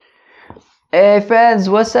Hey friends,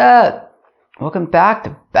 what's up? Welcome back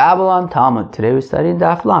to Babylon Talmud. Today we're studying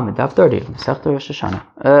Daf Lamed, Daf 30, Masechta Rosh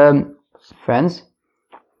Hashanah. Friends,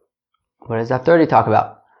 what does Daf 30 talk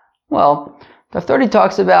about? Well, Daf 30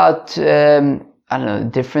 talks about, the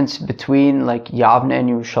difference between like Yavne and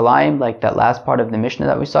Yerushalayim, like that last part of the Mishnah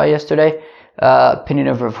that we saw yesterday. Opinion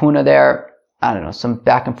of Rav Huna there, some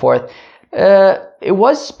back and forth. It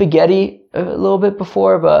was spaghetti a little bit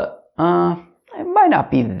before, but it might not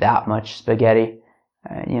be that much spaghetti,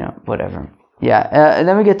 whatever. Yeah, and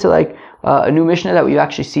then we get to like a new Mishnah that we've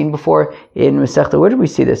actually seen before in Masechta. Where did we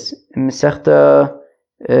see this? In Masechta,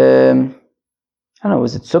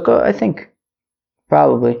 was it Sukkah? I think,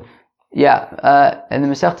 probably. Yeah, and the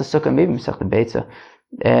Masechta Sukkah, maybe Masechta Beitza,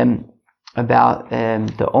 about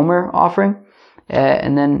the Omer offering,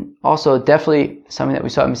 and then also definitely something that we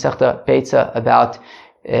saw in Masechta Beitza about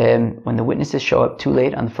when the witnesses show up too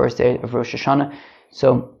late on the first day of Rosh Hashanah.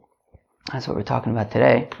 So that's what we're talking about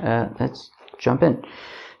today. Let's jump in.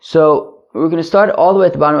 So we're going to start all the way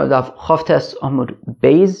at the bottom of Daf Chavtes Amud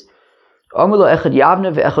Beis. Amud lo echad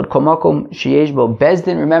Yavne ve'echad kol makom sheyesh bo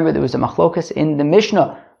bezdin. Remember, there was a machlokas in the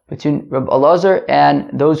Mishnah between Rabbi Elazar and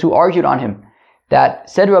those who argued on him, that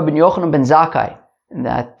said Rabbi Yochanan ben Zakkai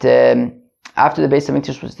that after the Beis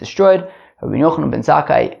Hamikdash was destroyed, Rabbi Yochanan ben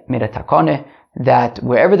Zakkai made a takoneh that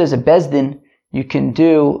wherever there's a bezdin, you can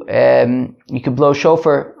blow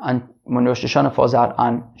shofar on when Rosh Hashanah falls out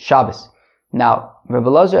on Shabbos. Now, Rabbi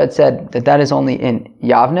Elazar had said that is only in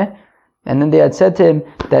Yavne, and then they had said to him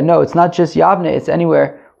that no, it's not just Yavne, it's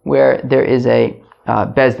anywhere where there is a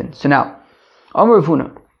bezdin. So now, Amar Rav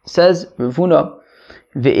Huna says, Rav Huna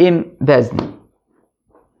ve'im bezdin.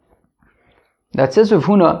 That says Rav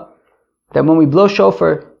Huna that when we blow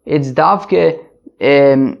shofar, it's davke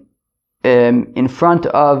in front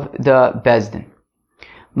of the bezdin.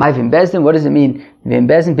 My vim bezdin, what does it mean? Vim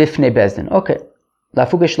bezdin bifnei bezdin. Okay.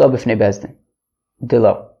 Lafuga shlo bifnei bezdin.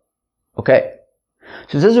 Dilo. Okay.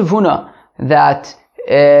 So it says Rav Huna that,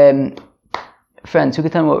 friends, who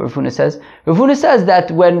can tell me what Rav Huna says? Rav Huna says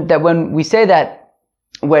that when we say that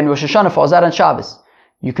when Rosh Hashanah falls out on Shabbos,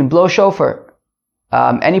 you can blow shofar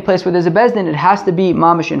any place where there's a bezdin, it has to be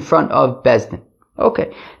mamish in front of bezdin.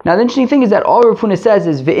 Okay. Now the interesting thing is that all Rav Huna says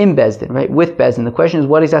is ve'im bezdin, right? With bezdin. The question is,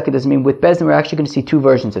 what exactly does it mean with bezdin? We're actually going to see two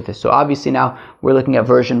versions of this. So obviously now we're looking at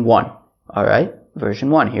version 1. Alright?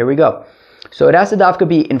 Version 1. Here we go. So it has to dafka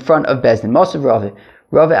be in front of bezdin. Most of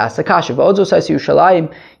Rava asks a kasha. V'odzo sais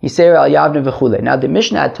Yerushalayim Yisrael al Yavne v'chule. Now the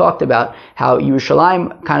Mishnah had talked about how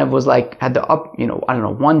Yerushalayim kind of was like, had the up,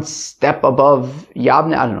 one step above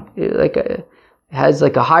Yavne. Has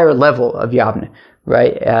like a higher level of Yavne.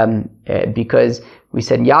 Right, because we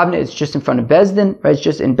said Yavne is just in front of Bezdin, right? It's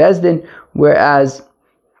just in Bezdin, whereas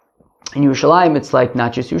in Yerushalayim it's like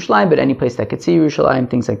not just Yerushalayim, but any place that could see Yerushalayim,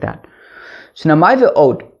 things like that. So now my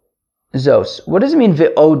ve'od zos. What does it mean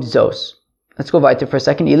ve'od zos? Let's go weiter for a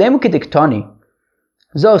second. Ilemu kediktani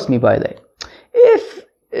zos mi baile. If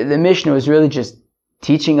the Mishnah was really just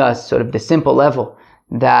teaching us sort of the simple level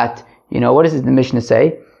that, what does the Mishnah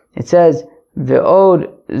say? It says ve'od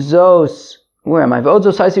zos. Where am I? That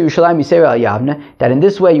in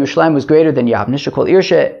this way Yerushalayim was greater than Yavne. Shekol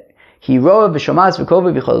irshe hiroa v'shomas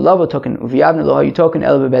v'kova v'chololavo token v'yavne lo hayu token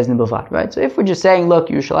el bebezdin b'vad. Right. So if we're just saying, look,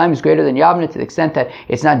 Yerushalayim is greater than Yavne to the extent that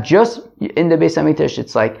it's not just in the Beis Hamikdash,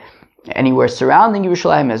 it's like anywhere surrounding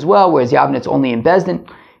Yerushalayim as well. Whereas Yavne it's only in Bezdin.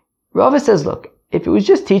 Rava says, look, if it was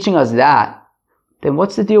just teaching us that, then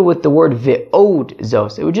what's the deal with the word ve'od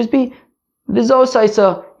zos? It would just be v'zos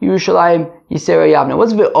isa Yerushalayim Yisera Yavne.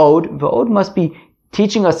 What's ve'od? Ve'od must be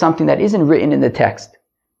teaching us something that isn't written in the text.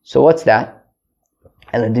 So what's that?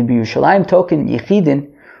 Yerushalayim token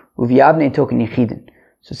yichidin, u'v'yavne token yichidin.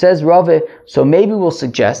 So says Rava, so maybe we'll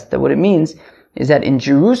suggest that what it means is that in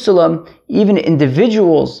Jerusalem, even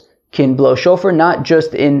individuals can blow shofar, not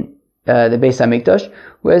just in the Beis Hamikdash,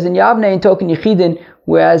 whereas in Yavne in token yichidin,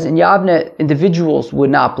 whereas in Yavne individuals would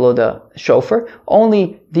not blow the shofar,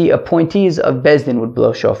 only the appointees of Bezdin would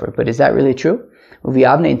blow shofar. But is that really true?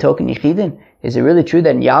 Yavne in token yichidin, is it really true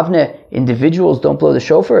that in Yavne individuals don't blow the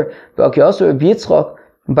shofar? But also Rabbi Yitzchak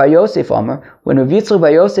Bar Yosef Amar, when Rabbi Yitzchak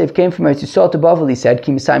Bar Yosef came from Eretz Yisrael to Bavel, he said,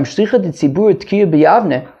 Ki misayim shlichah tzibur t'kiyah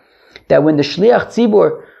b'Yavne, that when the shliach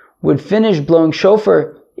tzibur would finish blowing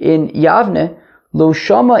shofar in Yavne, lo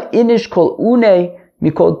shama inish kol une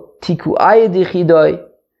mikol tiku'ayah dichidoi,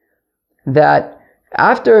 that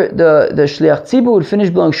after the shliach tzibur would finish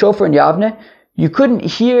blowing shofar in Yavne, you couldn't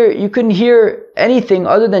hear anything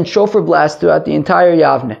other than shofar blast throughout the entire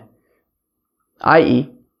Yavne. I.e.,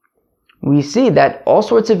 we see that all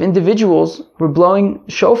sorts of individuals were blowing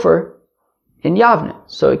shofar in Yavne.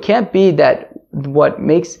 So it can't be that what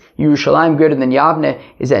makes Yerushalayim greater than Yavne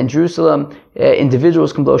is that in Jerusalem,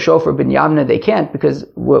 individuals can blow shofar, but in Yavne they can't, because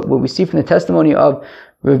what we see from the testimony of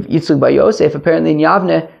Rav Yitzchak Bar Yosef, apparently in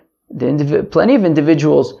Yavne, plenty of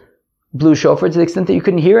individuals blew shofar to the extent that you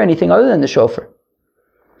couldn't hear anything other than the shofar.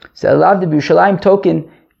 So Alav de Yerushalayim token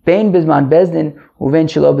bein bizman bezdin uvein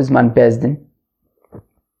shelo bizman bezdin.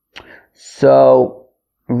 So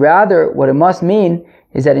rather, what it must mean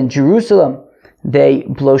is that in Jerusalem they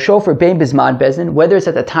blow shofar bein bizman bezdin, whether it's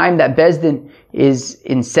at the time that bezdin is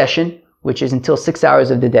in session, which is until 6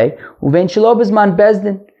 hours of the day, uvein shelo bizman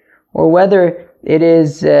bezdin, or whether it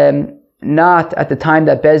is not at the time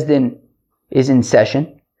that bezdin is in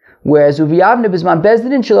session. Whereas uviyavne bizman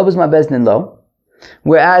bezdin and shelo bizman bezdin lo.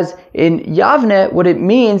 Whereas in Yavne, what it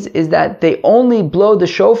means is that they only blow the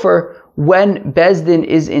shofar when bezdin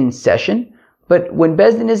is in session, but when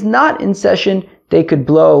bezdin is not in session, they could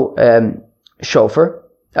blow shofar.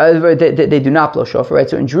 They do not blow shofar, right?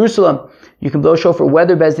 So in Jerusalem, you can blow shofar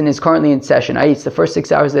whether bezdin is currently in session, i.e. it's the first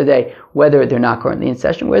 6 hours of the day, whether they're not currently in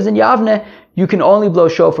session. Whereas in Yavne, you can only blow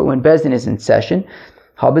shofar when bezdin is in session.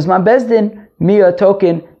 Habizman bezdin, miya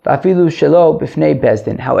token, vafilu shelo b'fnei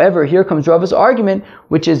bezdin. However, here comes Rava's argument,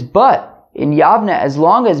 which is, but in Yavne, as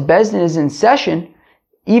long as bezdin is in session,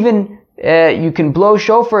 even you can blow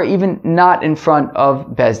shofar even not in front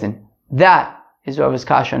of bezdin. That is Rava's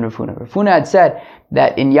kasha on Rav Huna. Rav Huna had said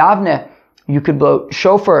that in Yavne, you could blow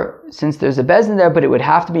shofar since there's a bezdin there, but it would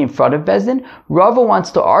have to be in front of bezdin. Rava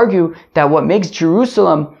wants to argue that what makes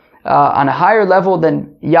Jerusalem on a higher level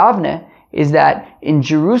than Yavne is that in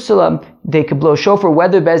Jerusalem, they could blow shofar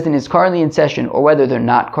whether bezdin is currently in session or whether they're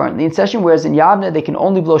not currently in session, whereas in Yavne, they can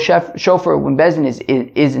only blow shofar when bezdin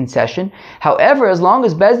is in session. However, as long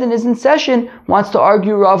as bezdin is in session, wants to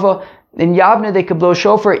argue Rava, in Yavne, they could blow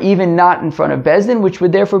shofar even not in front of bezdin, which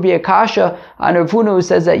would therefore be a kasha on Rav Huna, who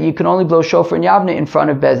says that you can only blow shofar in Yavne in front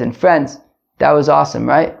of bezdin. Friends, that was awesome,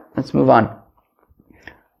 right? Let's move on.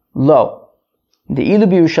 Lo. The ilu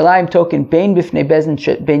b'Yerushalayim token bein b'fnei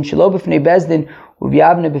bezdin bein shelo b'fnei bezdin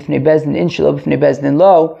u'v'yavne b'fnei bezdin in shelo b'fnei bezdin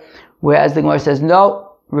lo. Whereas the Gemara says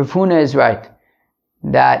no, Rav Huna is right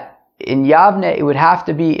that in Yavne it would have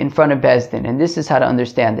to be in front of bezdin, and this is how to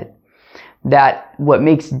understand it. That what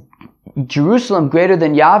makes Jerusalem greater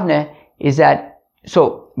than Yavne is that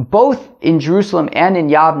so both in Jerusalem and in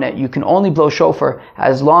Yavne you can only blow shofar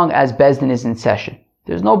as long as bezdin is in session.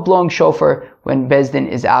 There's no blowing shofar when bezdin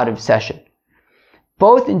is out of session.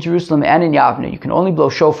 Both in Jerusalem and in Yavne, you can only blow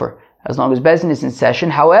shofar as long as bezdin is in session.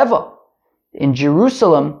 However, in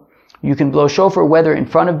Jerusalem, you can blow shofar whether in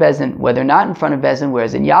front of bezdin, whether not in front of bezdin,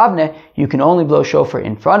 whereas in Yavne, you can only blow shofar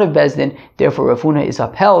in front of bezdin. Therefore, Rav Huna is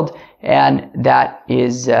upheld, and that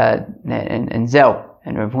is, and zeo.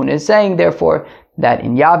 And Rav Huna is saying, therefore, that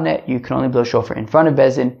in Yavne, you can only blow shofar in front of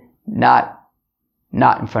bezdin, not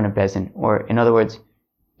in front of bezdin. Or, in other words,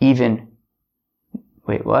 even,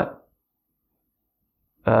 wait, what?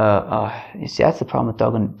 You see, that's the problem with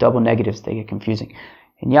double negatives. They get confusing.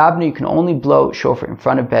 In Yavne, you can only blow shofar in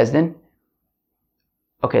front of bezdin.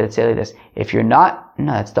 Okay, let's say it like this. If you're not,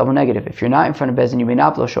 no, that's double negative. If you're not in front of bezdin, you may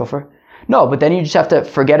not blow shofar. No, but then you just have to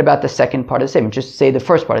forget about the second part of the statement. Just say the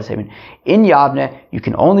first part of the statement. In Yavne, you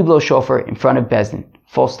can only blow shofar in front of bezdin.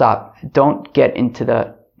 Full stop. Don't get into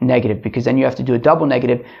the negative, because then you have to do a double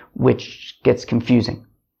negative, which gets confusing.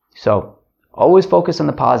 So, always focus on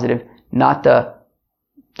the positive, not the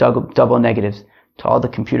double negatives. To all the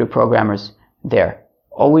computer programmers there,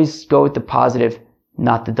 always go with the positive,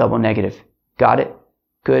 not the double negative. Got it?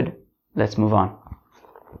 Good. Let's move on.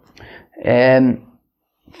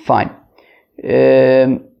 Fine.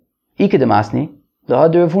 Ikedamasni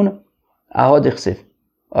lahad Rav Huna ahad ichsiv.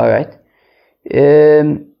 All right.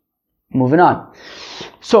 Moving on.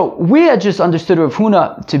 So we had just understood Rav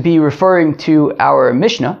Huna to be referring to our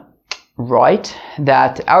Mishnah. Right,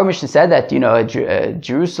 that our Mishnah said that,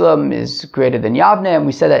 Jerusalem is greater than Yavne, and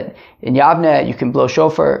we said that in Yavne you can blow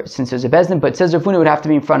shofar since there's a bezdin, but it says Rav Huna would have to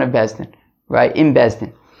be in front of bezdin, right, in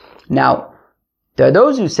bezdin. Now, there are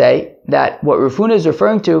those who say that what Rav Huna is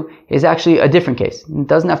referring to is actually a different case. It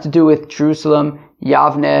doesn't have to do with Jerusalem,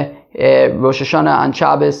 Yavne, Rosh Hashanah on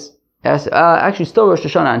Shabbos. Actually, still Rosh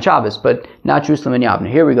Hashanah on Shabbos, but not Jerusalem and Yavne.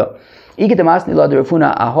 Here we go. There are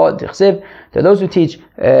those who teach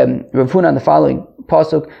Rav Huna on the following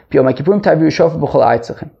pasuk: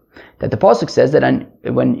 that the pasuk says that on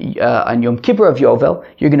Yom Kippur of Yovel,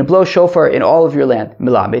 you're going to blow shofar in all of your land.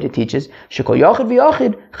 Milamed, it teaches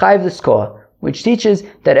which teaches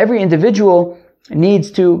that every individual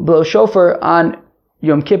needs to blow shofar on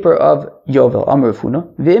Yom Kippur of Yovel. Amar Rav Huna,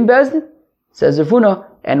 v'im bezdin, says Rav Huna,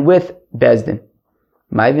 and with bezdin.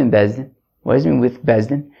 Ma'ivim bezdin. What does it mean with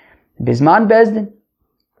bezdin? Bisman Bezdin.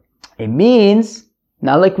 It means,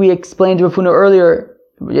 not like we explained to Rav Huna earlier,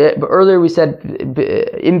 but earlier we said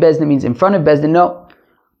in Bezdin means in front of Bezdin.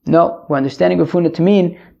 No, we're understanding Rav Huna to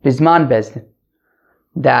mean Bisman Bezdin.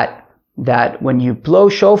 That when you blow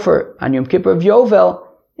shofar on Yom Kippur of Yovel,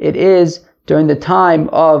 it is during the time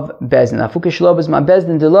of Bezdin. Afuke shelo Bisman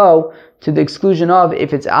Bezdin delo, to the exclusion of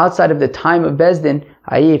if it's outside of the time of Bezdin,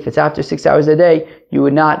 i.e. if it's after 6 hours a day, you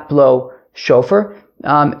would not blow shofar.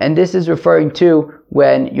 And this is referring to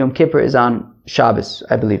when Yom Kippur is on Shabbos,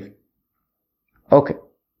 I believe. Okay.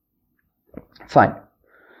 Fine.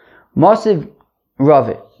 Mosiv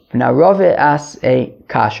Rave. Now Rave asks a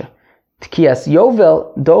kasha. Tkiyas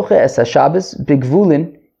Yovel doche es ha-Shabbos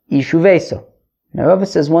bigvulin ishuveso. Now Rave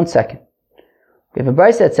says, 1 second. We have a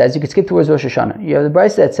brayso that says, you can skip towards Rosh Hashanah. You have the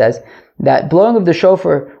brayso that says that blowing of the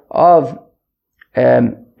shofar of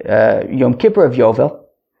Yom Kippur of Yovel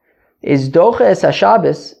is doche es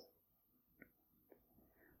ha-Shabbos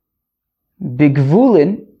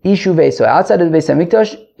bigvulin ishuveso. Outside of the Beis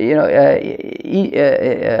HaMikdash,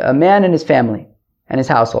 a man and his family and his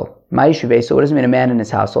household. Ma ishuveso. What does it mean, a man and his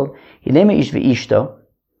household? Hilema ish ve'ishto.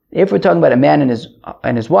 If we're talking about a man and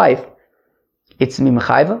his wife, it's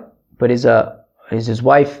mimachayva, but is his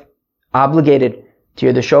wife obligated to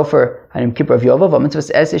hear the shofar on Yom Kippur of Yovel? Mitzvahs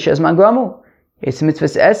esei shezman gramu. It's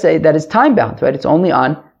mitzvahs esei that is time bound, right? It's only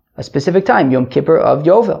on a specific time, Yom Kippur of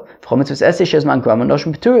Yovel.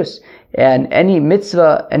 And any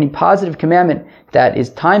mitzvah, any positive commandment that is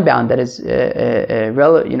time bound, that is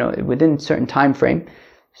within a certain time frame,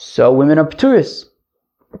 so women are pturis.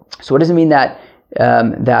 So what does it mean that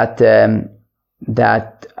on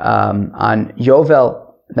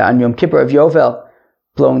Yovel, that on Yom Kippur of Yovel,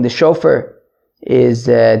 blowing the shofar is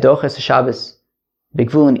doches Shabbos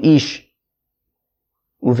bigvulin ish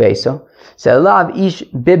uveso. Selav ish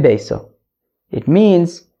bibeso. It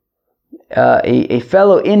means a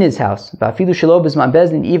fellow in his house. Ba'afilu shelo b'zman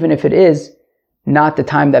bezdin, even if it is not the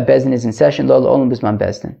time that bezdin is in session. Lo l'olam b'zman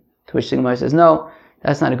bezdin. To which the Gemara says, no,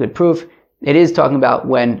 that's not a good proof. It is talking about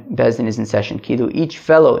when bezdin is in session. Kidu, each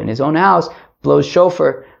fellow in his own house blows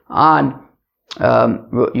shofar on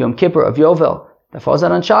Yom Kippur of Yovel that falls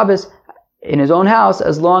out on Shabbos in his own house,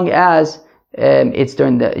 as long as it's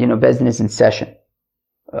during the bezdin is in session.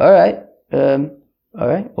 All right.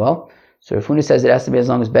 Well, so Rav Huna says it has to be as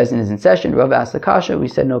long as Bezdin is in session. Rav asked the kasha. We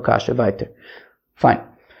said no kasha weiter. Fine.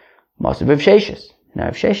 Most of Rav Sheshes. Now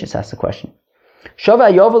Rav Sheshes asked the question. Shova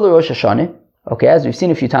Yovel Rosh Hashanah. Okay, as we've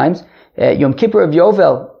seen a few times, Yom Kippur of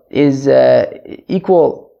Yovel is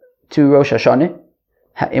equal to Rosh Hashanah.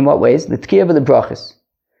 In what ways? The Tkiyah of the brachas,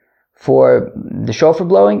 for the shofar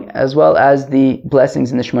blowing as well as the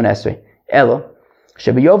blessings in the Shemona Esrei. Elo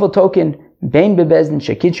Sheba Yovel token. Bein bebezdin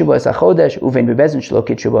shekitchu bo asachodesh uvein bebezdin shelo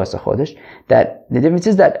kitchu bo asachodesh. That the difference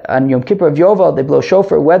is that on Yom Kippur of Yovel they blow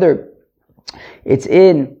shofar whether it's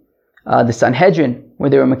in the Sanhedrin where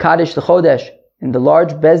they were mekadesh the chodesh, in the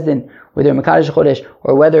large bezdin where they were mekadesh the chodesh,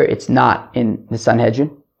 or whether it's not in the Sanhedrin.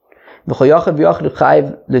 And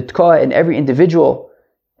every individual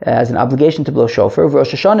has an obligation to blow shofar.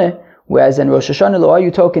 Rosh Hashanah, whereas in Rosh Hashanah lo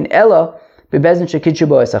ayu token ella bebezdin shekitchu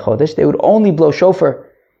bo asachodesh, they would only blow shofar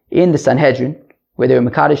in the Sanhedrin, where they were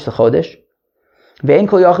Mekadesh the Chodesh.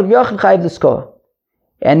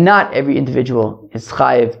 And not every individual is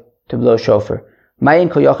chayiv to blow shofar.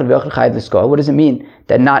 What does it mean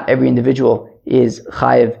that not every individual is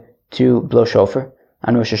chayiv to blow shofar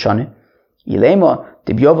on Rosh Hashanah?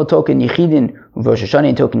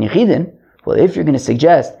 Well, if you're going to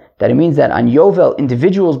suggest that it means that on Yovel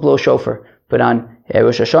individuals blow shofar, but on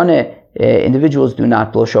Rosh Hashanah individuals do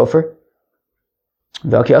not blow shofar,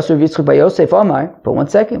 but 1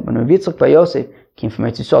 second, when Rav Yitzchak Bar Yosef came from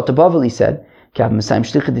Eretz Yisrael to Bavel, he said that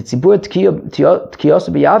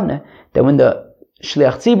when the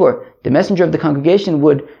Shliach Tzibur, the messenger of the congregation,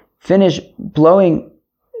 would finish blowing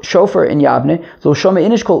shofar in Yavne,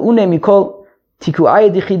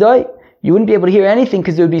 you wouldn't be able to hear anything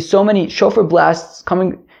because there would be so many shofar blasts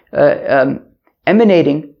coming,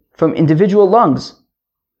 emanating from individual lungs.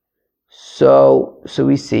 So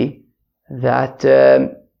we see that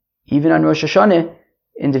even on Rosh Hashanah,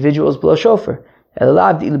 individuals blow shofar. So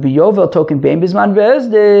rather,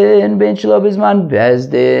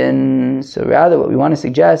 what we want to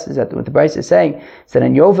suggest is that what the Bryce is saying is that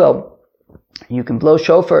on Yovel, you can blow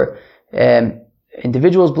shofar,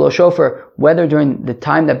 individuals blow shofar, whether during the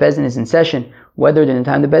time that Bezdin is in session, whether during the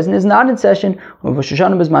time that Bezdin is not in session, or Rosh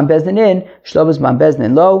Hashanah Bezman Bezdin in, Shlo Bezman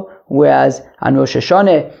Bezdin lo, whereas on Rosh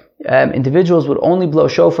Hashanah, individuals would only blow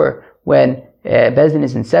shofar when Bezdin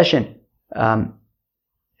is in session,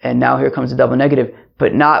 and now here comes a double negative,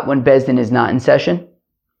 but not when Bezdin is not in session.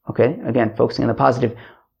 Okay, again, focusing on the positive,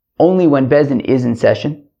 only when Bezdin is in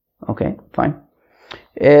session. Okay, fine.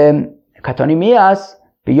 Katoni Mias,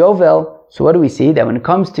 Yovel. So what do we see? That when it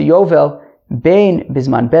comes to Yovel, Bein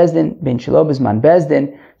Bisman Bezdin, Bein Shelo Bisman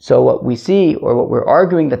Bezdin. So what we see, or what we're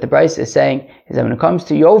arguing that the Bryce is saying, is that when it comes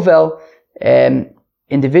to Yovel,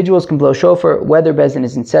 individuals can blow shofar whether Bezdin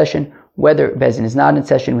is in session, whether Bezdin is not in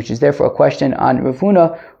session, which is therefore a question on Rav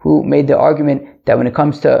Huna, who made the argument that when it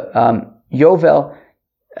comes to Yovel,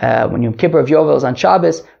 when Yom Kippur of Yovel is on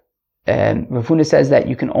Shabbos, Rav Huna says that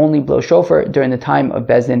you can only blow shofar during the time of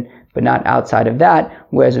Bezdin, but not outside of that.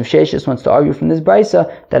 Whereas Rav Sheshes wants to argue from this brisa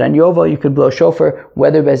that on Yovel you could blow shofar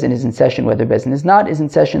whether Bezdin is in session, whether Bezdin is not in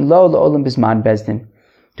session. Lo la'olam bisman Bezdin.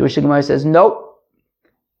 To which the Gemara says nope.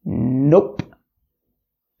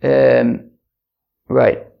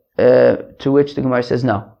 Right. To which the Gemara says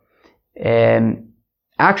no.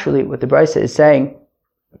 Actually, what the brisa is saying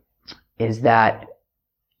is that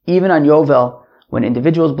even on Yovel, when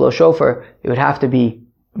individuals blow shofar, it would have to be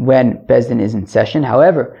when Bezdin is in session.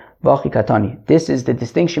 However, V'achi Katani, this is the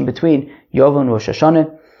distinction between Yovel and Rosh Hashanah.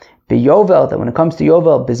 Yovel, that when it comes to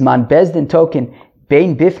Yovel, Bisman Bezdin token,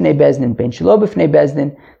 Bein Bifnei Bezdin, Bein Shelo Bifnei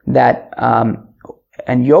Bezdin, that,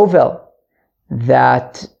 and Yovel,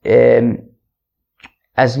 that,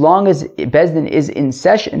 as long as Bezdin is in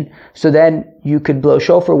session, so then you could blow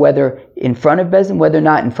shofar whether in front of Bezdin, whether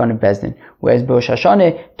not in front of Bezdin. Whereas Rosh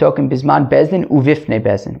Hashanah, token Bisman Bezdin, Uvifnei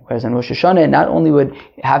Bezdin. Whereas on Rosh Hashanah, not only would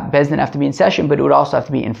Bezdin have to be in session, but it would also have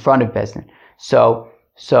to be in front of Bezdin. So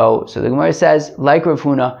the Gemara says, like Rav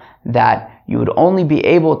Huna, that you would only be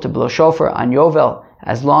able to blow shofar on Yovel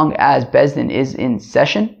as long as Bezdin is in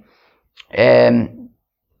session.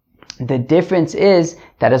 The difference is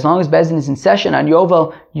that as long as Bezdin is in session on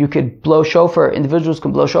Yovel, you could blow shofar, individuals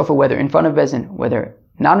can blow shofar whether in front of Bezdin, whether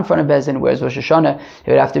not in front of Bezdin, whereas Rosh Hashanah, it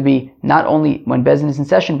would have to be not only when Bezdin is in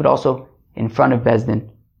session, but also in front of Bezdin.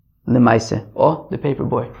 L'maise. Oh, the paper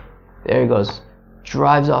boy. There he goes.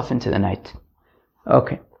 Drives off into the night.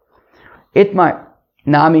 Okay. Itmar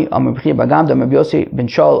Nami Amr B'chir Bargamda Amr Yossi Ben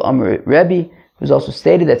Shaul Amr Rebbe, who's also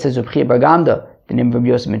stated that says B'chir Bargamda, the name of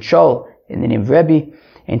Yossi Ben Shaul, in the name of Rebbe.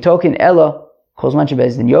 In token Ella, Kozmanche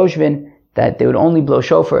Bezdin Yoshvin, that they would only blow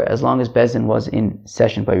shofar as long as Bezdin was in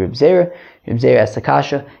session by Reb Zera. Reb Zera asked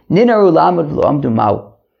Akasha, Ninaru Lamad Lo Amdu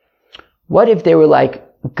Mau. What if they were like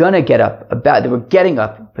gonna get up, they were getting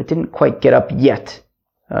up, but didn't quite get up yet?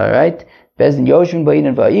 Alright? Bezdin Yoshvin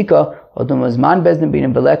Ba'inan Va'ika, Odum Azman Bezdin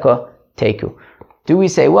Ba'inan Beleka, Teku. Do we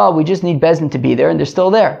say, well, we just need Bezdin to be there and they're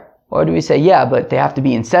still there? Or do we say, yeah, but they have to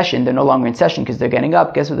be in session, they're no longer in session because they're getting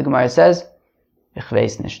up? Guess what the Gemara says? Ich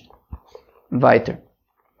weiß nicht. Weiter.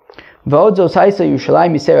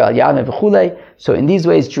 So in these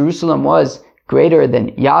ways, Jerusalem was greater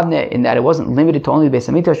than Yavne in that it wasn't limited to only the Beis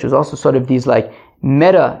Hamikdash. It was also sort of these like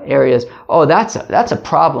meta areas. Oh, that's a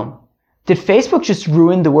problem. Did Facebook just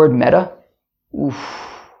ruin the word meta? Oof.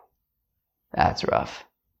 That's rough.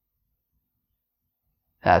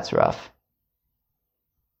 That's rough.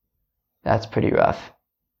 That's pretty rough.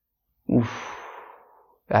 Oof.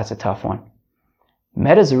 That's a tough one.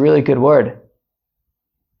 Meta is a really good word.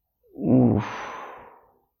 Oof.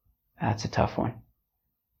 That's a tough one.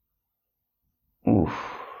 Oof.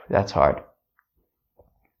 That's hard.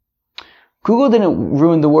 Google didn't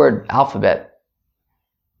ruin the word alphabet,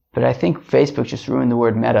 but I think Facebook just ruined the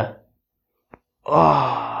word meta.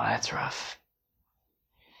 Oh, that's rough.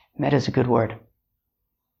 Meta is a good word.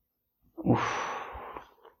 Oof.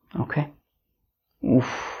 Okay. Oof.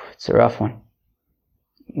 It's a rough one.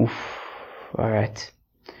 Oof. All right.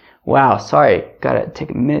 Wow, sorry. Gotta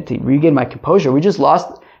take a minute to regain my composure. We just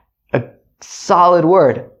lost a solid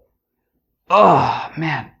word. Oh,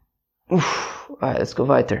 man. Oof. All right, let's go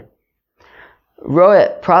weiter.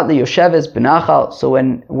 Roe pratli yosheves benachal. So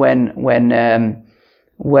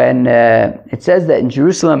when it says that in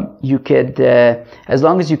Jerusalem you could, as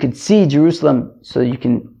long as you could see Jerusalem, so you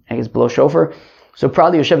can, I guess, blow shofar. So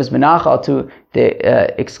pratli yosheves benachal, to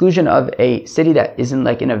the exclusion of a city that isn't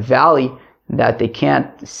like in a valley, that they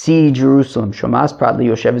can't see Jerusalem. Shomas pratli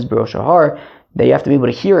yosheves b'rosh hahar. They have to be able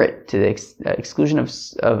to hear it. To the exclusion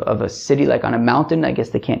of a city like on a mountain, I guess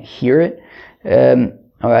they can't hear it.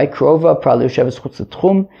 All right, krova pratli yosheves chutz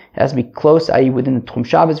l'tchum. It has to be close, i.e., within the tchum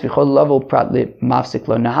Shabbos. V'chol level pratli mafsik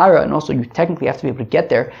lo nahara. And also, you technically have to be able to get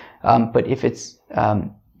there. But if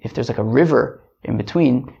if there's like a river in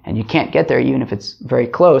between and you can't get there, even if it's very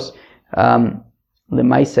close,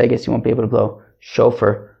 lemaisa, I guess you won't be able to blow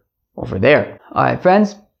shofar over there. All right,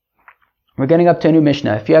 friends, we're getting up to a new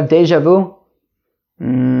Mishnah. If you have deja vu,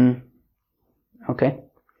 okay.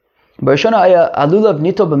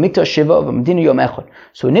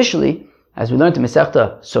 So initially, as we learned in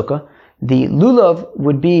Masechta Sukkah, the lulav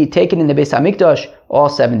would be taken in the Beis HaMikdash all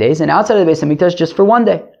 7 days, and outside of the Beis HaMikdash just for 1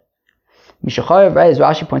 day. Mishachayev, right, as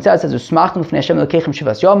Rashi points out, it says, that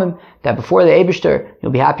before the Eibishter,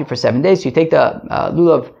 you'll be happy for 7 days. So you take the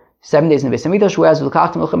lulav 7 days in the Beis HaMikdash, whereas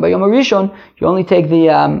you only take the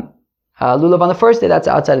lulav on the first day. That's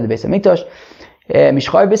outside of the Beis HaMikdash.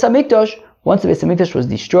 Mishachayev Beis HaMikdash, once the Beis HaMikdash was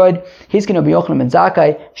destroyed, he's going to be Yochanan ben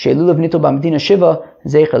Zakkai, she'lulav nitol b'Medina Shiva,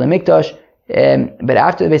 zeicher leMikdash. But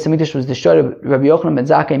after the Beis HaMikdash was destroyed, Rabbi Yochanan ben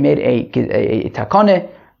Zakkai made a takone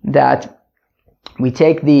that we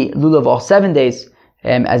take the lulav all 7 days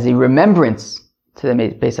as a remembrance to the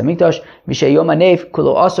Beis HaMikdash. V'shei Yom HaNeif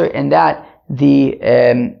kulo aser, and that the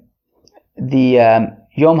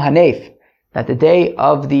Yom HaNeif, that the day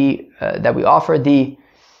of the that we offer the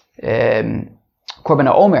Korban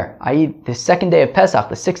HaOmer, i.e. the second day of Pesach,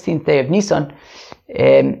 the 16th day of Nisan,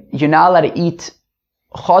 you're not allowed to eat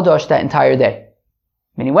Chodosh that entire day.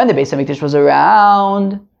 Meaning when the Beis HaMikdash was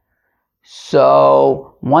around,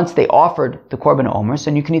 so once they offered the Korban HaOmer,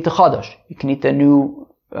 so you can eat the Chodosh. You can eat the new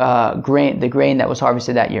grain, the grain that was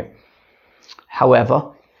harvested that year.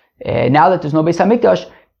 However, now that there's no Beis HaMikdash,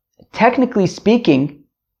 technically speaking,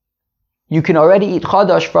 you can already eat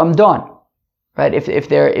Chodosh from dawn. Right? If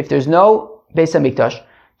there's no Beis HaMikdash,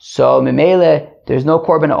 so Memele, there's no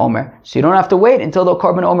Korban HaOmer, so you don't have to wait until the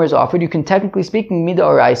Korban HaOmer is offered. You can, technically speaking, Mida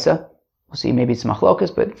Oraisa, we'll see, maybe it's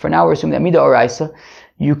Machlokas, but for now we're assuming that Mida Oraisa,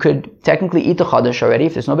 you could technically eat the Chodesh already.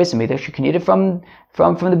 If there's no Beis HaMikdash, you can eat it from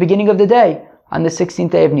the beginning of the day, on the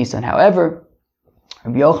 16th day of Nisan. However,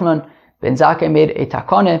 Rabbi Yochanan ben Zakkai made a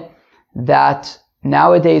takone that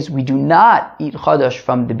nowadays we do not eat Chodesh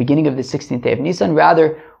from the beginning of the 16th day of Nisan.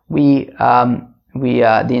 Rather, we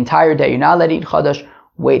the entire day, you're not allowed to eat Chodesh,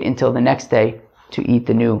 wait until the next day to eat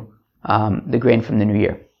the new, the grain from the new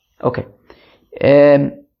year. Okay.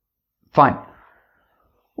 Fine.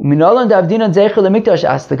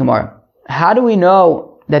 Asked the Gemara, how do we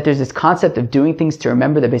know that there's this concept of doing things to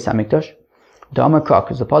remember the Beis HaMikdash?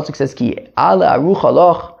 Because the pasuk says, "Ki ala aruch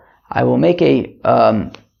aloch," I will make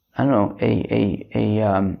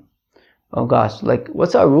oh gosh, like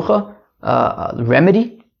what's arucha?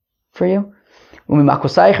 Remedy for you. And I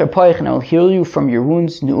will heal you from your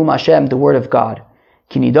wounds. Ne'um Hashem, the word of God.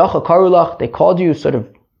 Kinidacha karulach, they called you sort of,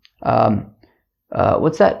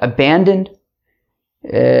 what's that? Abandoned.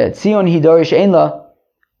 Tzion hidarish einla,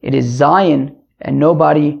 it is Zion, and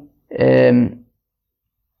nobody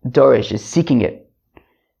dorish is seeking it.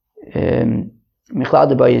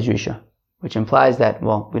 Michlad ba Yezrisha, which implies that,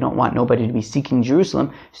 well, we don't want nobody to be seeking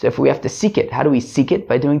Jerusalem, so therefore we have to seek it. How do we seek it?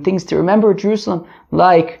 By doing things to remember Jerusalem,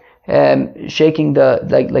 like shaking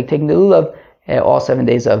like taking the lulav all 7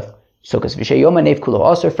 days of Sukkot. V'shei Yom HaNeif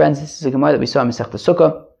kulo aser, friends, this is a Gemara that we saw in Masechta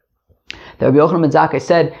Sukkah. That Rabbi Yochanan ben Zakkai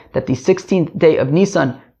said that the 16th day of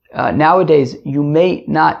Nisan, nowadays you may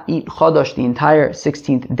not eat Chodosh the entire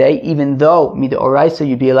 16th day, even though Mida Oraisa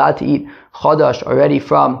you'd be allowed to eat Chodosh already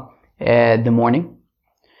from the morning.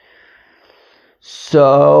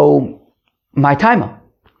 So, my timer.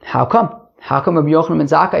 How come? How come Rabbi Yochanan ben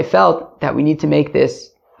Zakkai felt that we need to make this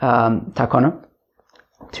takana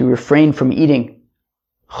to refrain from eating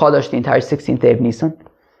Chodosh the entire 16th day of Nisan?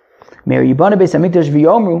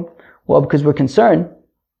 Well, because we're concerned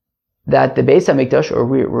that the Beis HaMikdash, or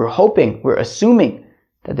we're assuming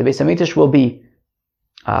that the Beis HaMikdash will be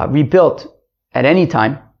rebuilt at any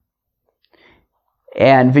time.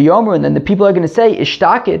 And V'yomer, and then the people are going to say,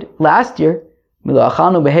 Ishtakid, last year,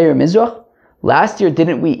 last year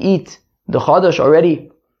didn't we eat the Chodosh already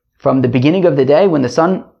from the beginning of the day when the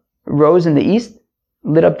sun rose in the east,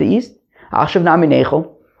 lit up the east?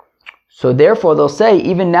 So therefore they'll say,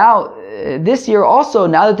 even now, this year also,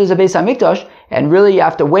 now that there's a Beis HaMikdash, and really you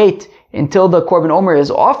have to wait until the Korban Omer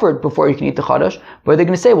is offered before you can eat the Chodosh, but they're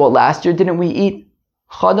going to say, well, last year didn't we eat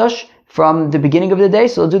Chodosh from the beginning of the day,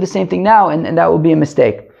 so they'll do the same thing now, and that will be a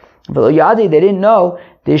mistake. They didn't know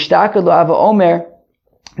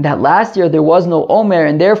that last year there was no Omer,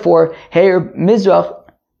 and therefore, Heir Mizrach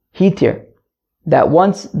Hitir, that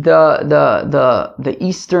once the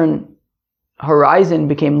eastern horizon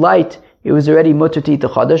became light, it was already mutter to eat the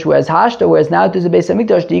Chodosh, whereas now there's a Beis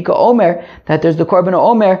HaMikdash, Dika Omer, that there's the Korban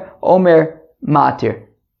Omer, Omer Matir.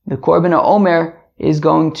 The Korban Omer is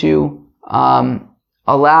going to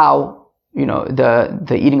allow,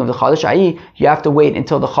 the eating of the Chodosh, i.e., you have to wait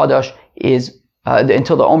until the Chodosh is,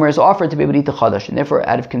 until the Omer is offered to be able to eat the Chodosh. And therefore,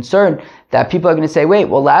 out of concern that people are going to say, wait,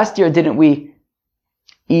 well, last year didn't we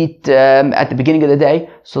eat at the beginning of the day,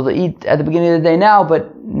 so they eat at the beginning of the day now,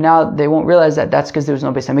 but now they won't realize that that's because there was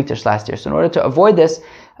no Beis HaMikdash last year. So in order to avoid this,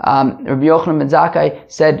 Rabbi Yochanan ben Zakkai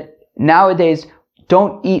said, nowadays,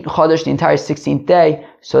 don't eat Chodesh the entire 16th day,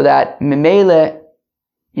 so that Memele,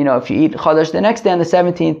 if you eat Chodesh the next day on the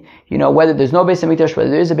 17th, whether there's no Beis HaMikdash, whether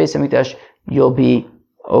there is a Beis HaMikdash, you'll be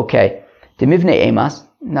okay. The Mivnei Emas.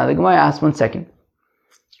 Now the Gemara asks, 1 second.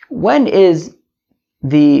 When is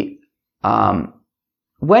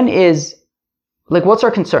what's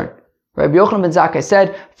our concern? Rabbi Yochanan ben Zakkai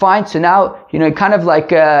said, fine, so now, kind of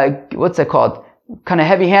like, what's that called? Kind of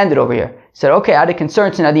heavy-handed over here. He said, okay, out of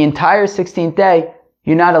concern, so now the entire 16th day,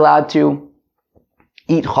 you're not allowed to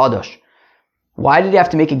eat Chodesh. Why did he have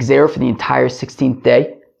to make a gzera for the entire 16th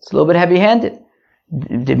day? It's a little bit heavy-handed.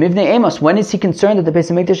 The Mivnei Amos, when is he concerned that the Beis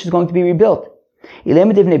HaMikdash is going to be rebuilt?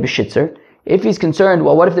 If he's concerned,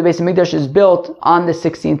 well, what if the Beis HaMikdash is built on the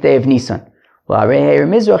 16th day of Nisan? Well,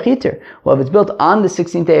 if it's built on the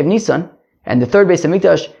 16th day of Nisan, and the third Beis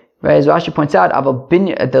HaMikdash, right, as Rashi points out,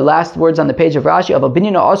 the last words on the page of Rashi,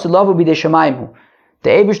 the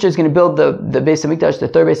Eibishter is going to build the Beis HaMikdash, the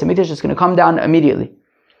third Beis HaMikdash is going to come down immediately.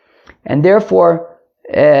 And therefore,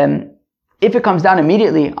 if it comes down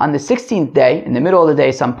immediately on the 16th day, in the middle of the day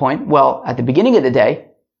at some point, well, at the beginning of the day,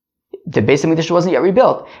 the Beis HaMikdash wasn't yet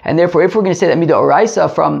rebuilt. And therefore, if we're going to say that Midah Oraisa,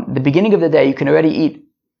 from the beginning of the day, you can already eat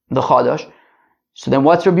the Chodesh, so then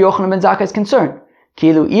what's Rabbi Yochanan ben Zakkai's concern?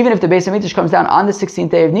 Even if the Beis HaMikdash comes down on the 16th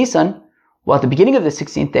day of Nisan, well, at the beginning of the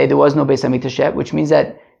 16th day, there was no Beis HaMikdash yet, which means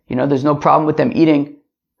that, there's no problem with them eating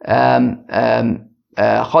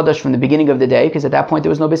Chodesh from the beginning of the day, because at that point there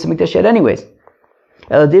was no Beis HaMikdash yet anyways.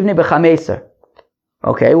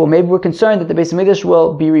 Okay, well maybe we're concerned that the Beis HaMikdash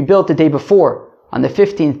will be rebuilt the day before, on the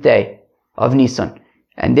 15th day of Nisan.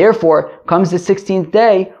 And therefore, comes the 16th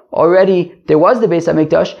day, already there was the Beis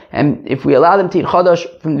HaMikdash, and if we allow them to eat Chodesh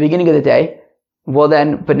from the beginning of the day, well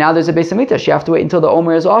then, but now there's a Beis HaMikdash, you have to wait until the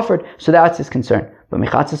Omer is offered, so that's his concern. But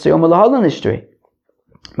if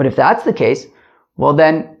that's the case, well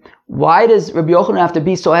then, why does Rabbi Yochanan have to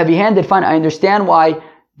be so heavy-handed? Fine, I understand why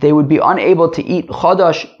they would be unable to eat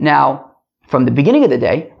Chodesh now from the beginning of the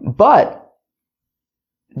day, but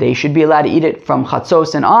they should be allowed to eat it from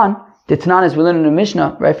Chatzos and on. The Tanan, as we learned in the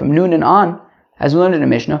Mishnah, right, from noon and on, as we learned in the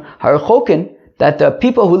Mishnah, Harachokin, that the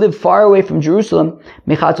people who live far away from Jerusalem,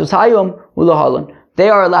 Mechatzos Hayom Ulahalan, they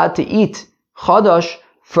are allowed to eat Chodesh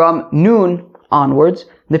from noon onwards.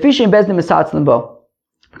 The Fishin Bezdin Misatzlim Bo,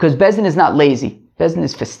 because Bezdin is not lazy. Bezdin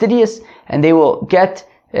is fastidious, and they will get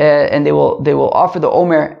and they will offer the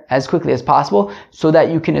Omer as quickly as possible, so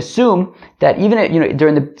that you can assume that even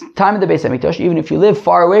during the time of the Beis HaMikdash, even if you live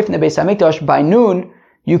far away from the Beis HaMikdash, by noon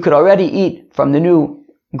you could already eat from the new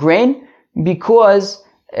grain, because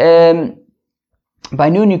by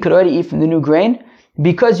noon you could already eat from the new grain,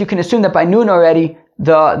 because you can assume that by noon already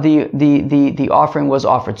the offering was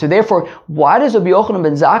offered. So therefore, why does Rabbi Yochanan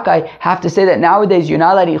ben Zakkai have to say that nowadays you're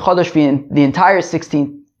not allowed to eat Chodesh for the entire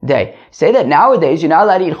 16th day? Say that nowadays you're not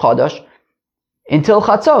allowed to eat Chodesh until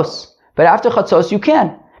Chatzos, but after Chatzos you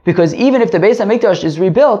can, because even if the Beis HaMikdash is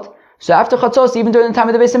rebuilt, so after Chatzos, even during the time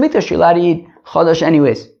of the Beis HaMikdash, you're allowed to eat Chodesh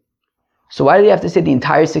anyways. So why did he have to say the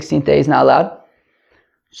entire 16th day is not allowed?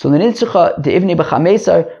 So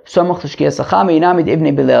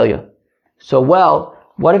well,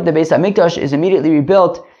 what if the Beis HaMikdash is immediately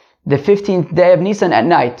rebuilt the 15th day of Nisan at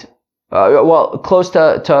night? Close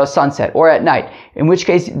to sunset, or at night. In which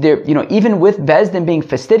case, even with Bezdin being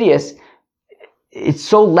fastidious, it's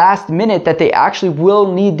so last minute that they actually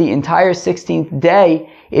will need the entire 16th day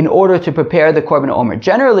in order to prepare the Korban Omer.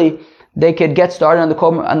 Generally, they could get started on the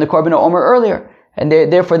Korban Omer earlier, and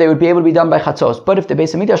therefore they would be able to be done by Chatzos. But if the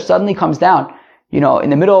Beis HaMikdash suddenly comes down, in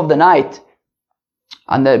the middle of the night,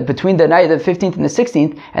 between the night of the 15th and the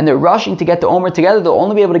 16th, and they're rushing to get the Omer together, they'll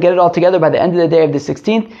only be able to get it all together by the end of the day of the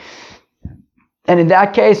 16th. And in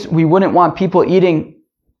that case, we wouldn't want people eating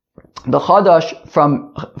the Chodesh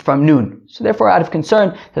from noon. So therefore, out of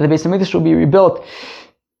concern that the Beis HaMikdash will be rebuilt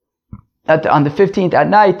on the 15th at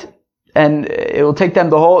night, and it will take them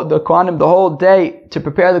the Kohanim the whole day to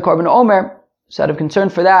prepare the Korban Omer. So out of concern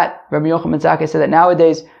for that, Rabbi Yochanan ben Zakkai said that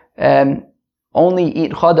nowadays only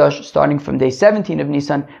eat Chodesh starting from day 17 of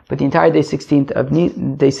Nisan, but the entire day 16 of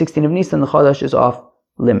Nisan, the Chodesh is off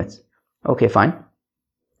limits. Okay, fine.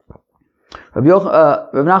 Rabbi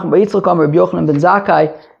Nachman bar Yitzchak Rabbi Yochanan ben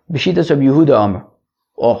Zakkai b'shitas Rabbi Yehuda Amar.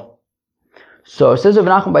 So it says Rabbi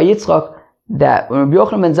Nachman bar Yitzchak that when Rabbi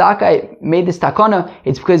Yochanan ben Zakkai made this takana,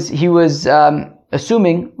 it's because he was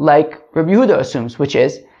assuming like Rabbi Yehuda assumes, which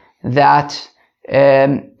is that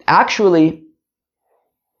actually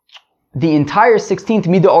the entire 16th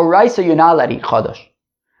Midah Oraisa you're not allowed to eat Chodesh.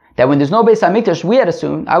 That when there's no Beis HaMikdash, we had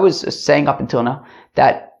assumed, I was saying up until now,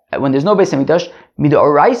 that when there's no Beis HaMikdash,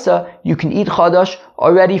 Midoraisa, you can eat Chadash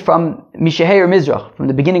already from Mishahei or Mizrach, from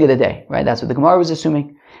the beginning of the day, right? That's what the Gemara was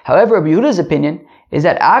assuming. However, Rabbi Yehuda's opinion is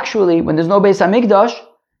that actually, when there's no Beis HaMikdash,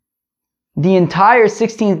 the entire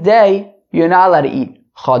 16th day, you're not allowed to eat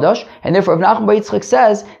Chadash, and therefore Rav Nachman bar Yitzchak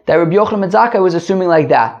says that Rabbi Yochanan ben Zakkai was assuming like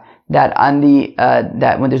that on the,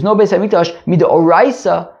 that when there's no Beis HaMikdash,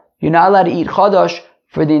 Midoraisa, you're not allowed to eat Chadash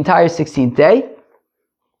for the entire 16th day.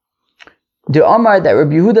 The Omar that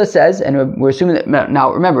Rabbi Yehuda says, and we're assuming that,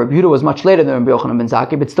 now remember, Rabbi Yehuda was much later than Rabbi Yochanan ben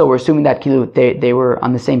Zakkai, but still we're assuming that they were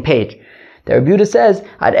on the same page. That Rabbi Yehuda says,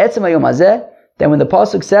 Ad etzem hayom hazeh, then when the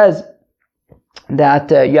Pasuk says that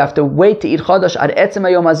you have to wait to eat Chadash, Ad etzem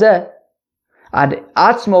hayom hazeh, Ad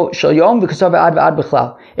atzmo shel yom v'kasav ad v'ad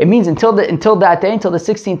b'chlal. It means until that day, until the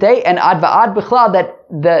 16th day, and ad v'ad b'chlal,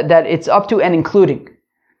 that it's up to and including.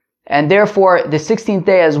 And therefore, the 16th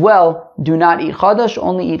day as well, do not eat Chadash,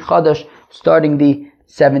 only eat Chadash starting the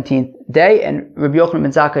 17th day. And Rabbi Yochanan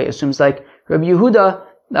ben Zakkai assumes like Rabbi Yehuda,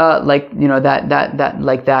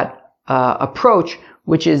 approach,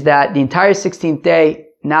 which is that the entire 16th day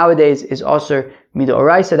nowadays is also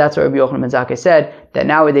Midoraisa. That's what Rabbi Yochanan ben Zakkai said, that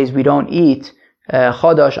nowadays we don't eat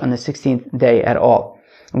Chadash on the 16th day at all.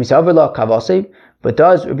 And we say, but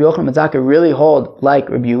does Rabbi Yochanan ben Zakkai really hold like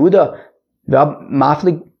Rabbi Yehuda?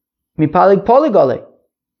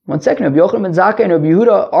 One second, Rabbi Yochanan ben Zakkai and Rabbi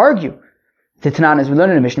Yehuda argue. The Tanan, as we learn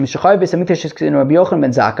in the Mishnah,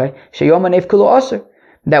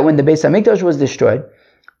 that when the Beis HaMikdash was destroyed,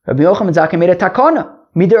 Rabbi Yochanan ben Zakkai made a takana,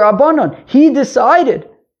 midirabanan. He decided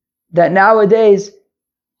that nowadays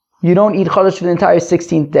you don't eat Chadash for the entire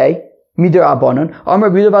 16th day, midirabanan. Amar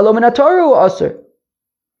Rabbi Yehuda v'alo min haTorah asur.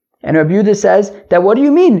 And Rabbi Yehuda says that, what do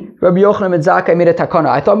you mean Rabbi Yochanan ben Zakkai made a takana?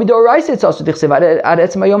 I thought midoraisa it's also dichsev ad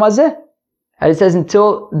etzem hayom hazeh. And it says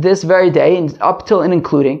until this very day, and up till and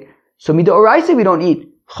including. So midoraisa we don't eat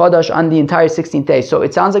Chadash on the entire 16th day. So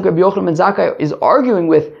it sounds like Rabbi Yochanan ben Zakkai is arguing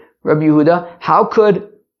with Rabbi Yehuda. How could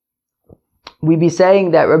we be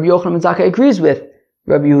saying that Rabbi Yochanan ben Zakkai agrees with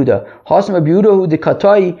Rabbi Yehuda? Hasan Rabbi Yehuda hu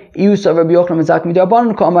dekatai iusa Rabbi Yochanan ben Zakkai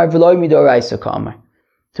midorabanan ka'amar v'lo midoraisa ka'amar.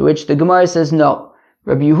 To which the Gemara says no.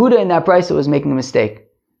 Rabbi Yehuda in that brisa was making a mistake.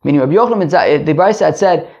 Meaning Rabbi Yochanan ben Zakkai, the brisa had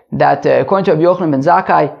said that according to Rabbi Yochanan ben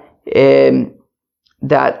Zakkai,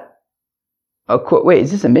 wait,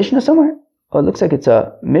 is this a Mishnah somewhere? Oh, it looks like it's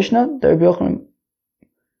a Mishnah. Rabbi Yochanan.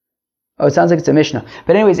 Oh, it sounds like it's a Mishnah.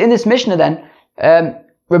 But anyways, in this Mishnah then, Rabbi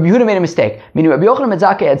Yehuda made a mistake. Meaning Rabbi Yochanan ben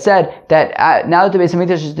Zakkai had said that now that the Beis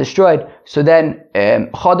HaMikdash is destroyed, so then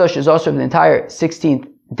Chadash is also for the entire 16th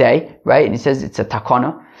day, right? And he says it's a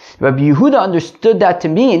takana. Rabbi Yehuda understood that to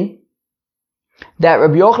mean that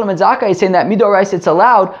Rabbi Yochanan ben Zakkai is saying that midoraisa it's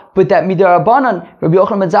allowed, but that midarabanan, Rabbi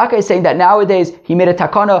Yochanan ben Zakkai is saying that nowadays he made a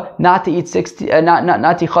takana not to eat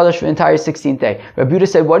not to eat Chadash for the entire 16th day. Rabbi Yehuda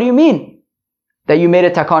said, what do you mean that you made a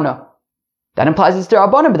takana? That implies it's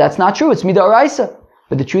derabanan, but that's not true. It's midoraisa.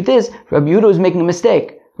 But the truth is, Rabbi Yehuda was making a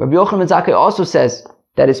mistake. Rabbi Yochanan ben Zakkai also says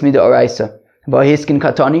that it's midoraisa. V'hiskin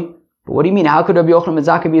katani. But what do you mean? How could Rabbi Yochanan ben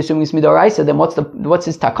Zakkai be assuming it's midoraisa? Then what's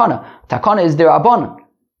his takana? Takana is derabanan.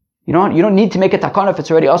 You don't need to make a takana if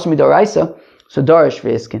it's already also midoraisa. So darish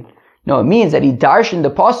v'hiskin. No, it means that he darshan the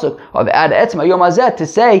pasuk of ad etzem hayom hazeh to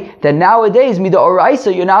say that nowadays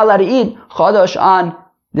midoraisa you're not allowed to eat Chadash on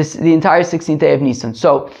the entire 16th day of Nisan.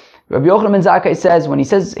 So Rabbi Yochanan ben Zakkai says, when he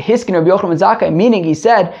says hiskin Rabbi Yochanan ben Zakkai, meaning he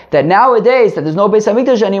said that nowadays that there's no Beis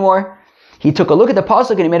HaMikdash anymore, he took a look at the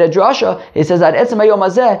pasuk and he made a drasha. It says that etzem hayom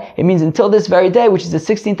hazeh, it means until this very day, which is the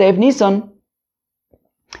 16th day of Nisan,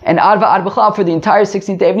 and ad va'ad b'chlal for the entire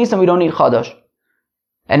 16th day of Nisan we don't eat Chadash,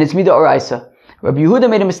 and it's midoraisa. Rabbi Yehuda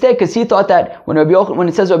made a mistake because he thought that when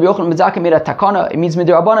it says Rabbi Yochanan ben Zakkai made a takana, it means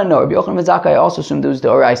midorabanan. No, Rabbi Yochanan ben Zakkai also assumed it was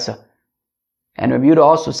deoraisa, and Rabbi Yehuda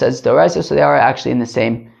also says deoraisa, so they are actually in the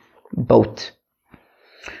same boat.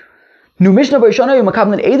 Nu Mishnah B'Rishona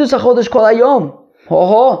Yomakablin Eidus HaChodesh Kol Hayom. Ho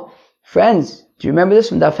ho, friends, do you remember this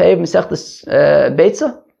from Daf Hey Masechtas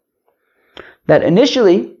Beitza? That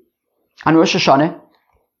initially on Rosh Hashanah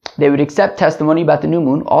they would accept testimony about the new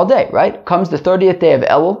moon all day. Right? Comes the 30th day of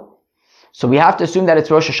Elul, so we have to assume that it's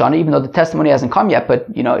Rosh Hashanah, even though the testimony hasn't come yet. But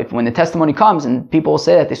when the testimony comes and people will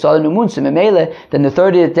say that they saw the new moon, so Memele, then the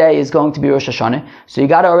 30th day is going to be Rosh Hashanah. So you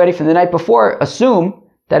got to already from the night before assume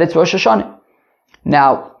that it's Rosh Hashanah.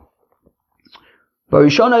 Now,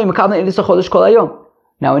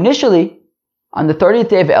 initially, on the 30th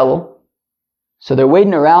day of Elul, so they're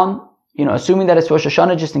waiting around, assuming that it's Rosh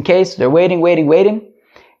Hashanah just in case. They're waiting.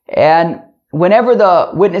 And whenever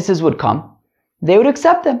the witnesses would come, they would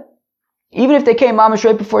accept them. Even if they came mamash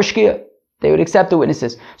right before Shkia, they would accept the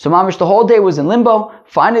witnesses. So mamash, the whole day was in limbo.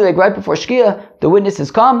 Finally, right before Shkia, the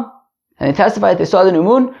witnesses come, and they testify that they saw the new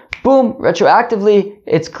moon. boom, retroactively,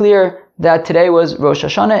 it's clear that today was Rosh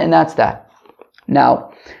Hashanah, and that's that.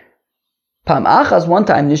 Now, Pam Achaz, one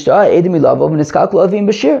time,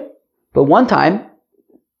 but one time,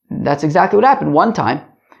 that's exactly what happened. One time,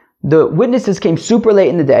 the witnesses came super late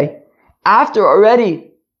in the day, after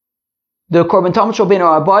already the Korban Tamid Shel Bein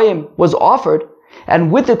Ha'arbayim was offered,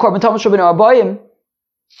 and with the Korban Tamid Shel Bein Ha'arbayim,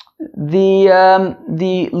 the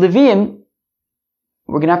Leviim,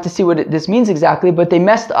 we're gonna have to see what this means exactly, but they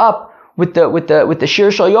messed up with the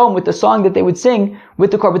Shir Shal Yom, with the song that they would sing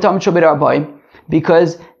with the Korban Tamid Shel Bein Ha'arbayim,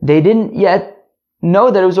 because they didn't yet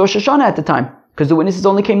know that it was Rosh Hashanah at the time, because the witnesses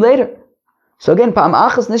only came later. So again,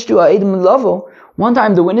 one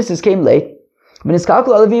time the witnesses came late, and the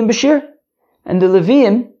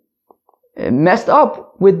Leviim messed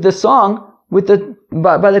up with the song by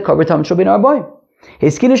the Korban Tamid Shel Bein Ha'arbayim.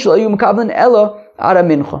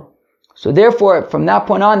 So therefore, from that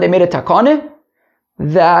point on, they made a takaneh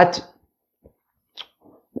that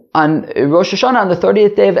on Rosh Hashanah, on the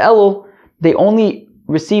 30th day of Elul, they only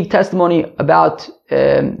received testimony about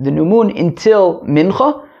the new moon until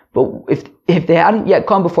Mincha. But if they hadn't yet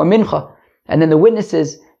come before Mincha, and then the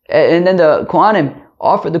witnesses, and then the Kohanim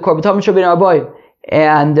offered the Korban Tamid Shel Bein Ha'arbayim,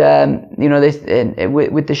 and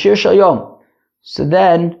with the Shir Shal Yom, so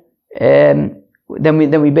then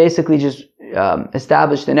we basically just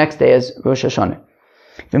established the next day as Rosh Hashanah.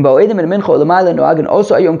 And if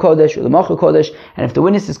the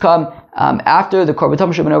witnesses come after the Korban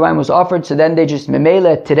Tamid Shel Bein Ha'arbayim was offered, so then they just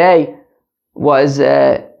memela today was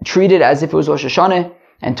treated as if it was Rosh Hashanah,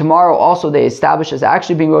 and tomorrow also they established as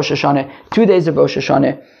actually being Rosh Hashanah, 2 days of Rosh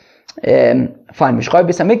Hashanah. Fine. Once the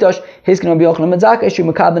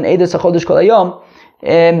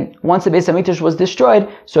Beis Hamikdash was destroyed,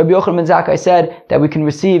 so Rabbi Yochanan ben Zakkai said that we can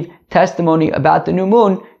receive testimony about the new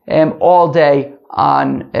moon all day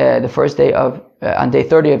on the first day of on day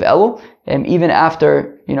 30 of Elul, even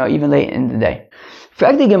after even late in the day.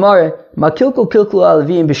 So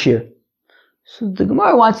the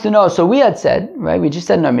Gemara wants to know. So we had said, right? We just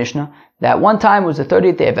said in our Mishnah that one time was the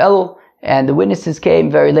 30th day of Elul, and the witnesses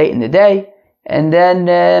came very late in the day, and then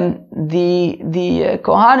the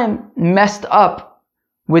Kohanim messed up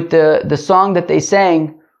with the song that they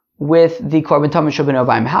sang with the Korban Tamid Shel Bein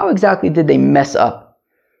Ha'arbayim. How exactly did they mess up?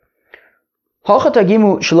 So in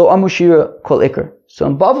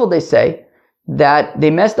Bavel they say that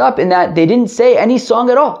they messed up in that they didn't say any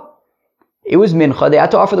song at all. It was Mincha. They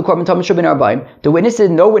had to offer the Korban Tamid Shel Bein Ha'arbayim.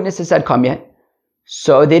 No witnesses had come yet,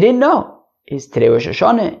 so they didn't know. Is today Rosh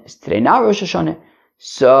Hashanah? Is today not Rosh Hashanah?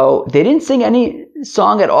 So they didn't sing any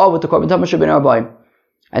song at all with the Korban Tamid Shel Bein Ha'arbayim.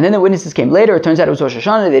 And then the witnesses came later. It turns out it was Rosh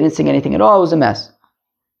Hashanah. They didn't sing anything at all. It was a mess.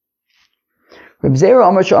 Reb Zera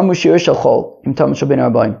Amar Sha'amu Shir Shel Chol Im Tamid Shel Bein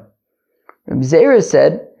Ha'arbayim. Reb Zera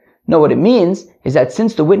said, no, what it means is that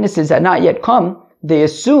since the witnesses had not yet come, they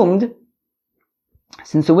assumed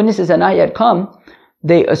they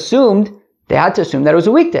had to assume that it was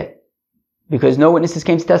a weekday, because no witnesses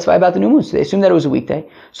came to testify about the new moon. So they assumed that it was a weekday.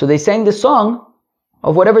 So they sang the song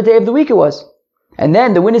of whatever day of the week it was. And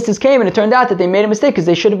then the witnesses came, and it turned out that they made a mistake because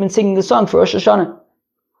they should have been singing the song for Rosh Hashanah.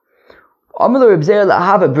 Amar Reb Zera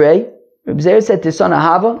la'ahava brei. Reb Zera said to his son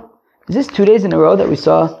Ahava, is this 2 days in a row that we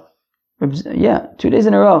saw? 2 days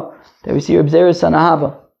in a row that we see Reb Zera's son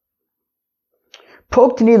Ahava.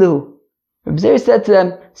 Pok t'nilu. Reb Zera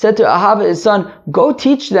said to Ahava, his son, go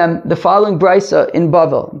teach them the following brisa in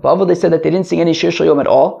Bavel. In Bavel they said that they didn't sing any Shir Shal Yom at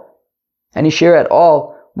all, any Shir at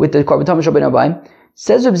all with the Korban Tamid Shel Bein Ha'arbayim.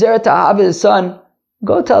 Says Reb Zera to Ahava, his son,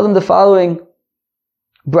 go tell them the following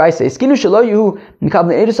brisa. Iskinu shelo yuhu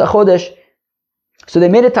mikabel edus hachodesh. So they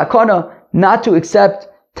made a takana not to accept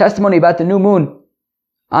testimony about the new moon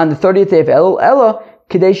on the 30th day of Elul. Ella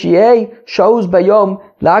kidei sheyeh shauz bayom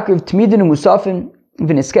la'akriv tmidin u'musafin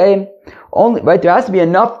v'niskeim. Only, right, there has to be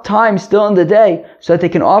enough time still in the day so that they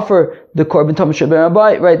can offer the Korban Tamid Shel Bein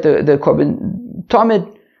Ha'arbayim, right, the Korban Tamid,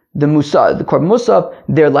 the Korban Musaf,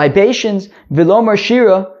 their libations, Vilomar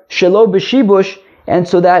Shira, Shelo B'Shibush, and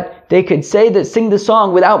so that they could sing the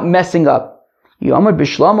song without messing up. Yomar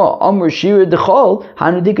B'Shlama, Amr Shira D'Chol,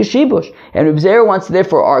 Hanudika Shibush. And Reb Zera wants to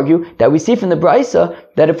therefore argue that we see from the Brisa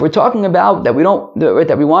that if we're talking about that we want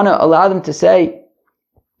to allow them to say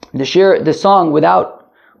the song without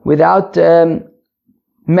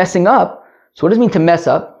messing up. So what does it mean to mess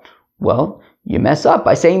up? Well, you mess up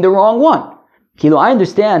by saying the wrong one. Kilo, I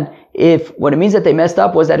understand if what it means that they messed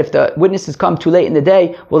up was that if the witnesses come too late in the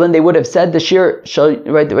day, well then they would have said the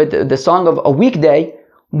the song of a weekday,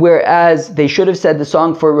 whereas they should have said the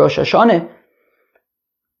song for Rosh Hashanah.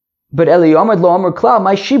 But Eli Yomad Lo Amar Kla,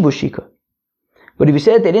 my Shibushika. But if you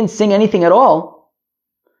say that they didn't sing anything at all,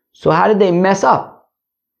 so how did they mess up?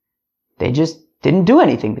 They just didn't do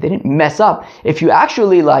anything, but they didn't mess up. If you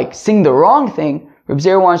actually sing the wrong thing, Reb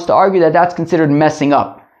Zeir wants to argue that that's considered messing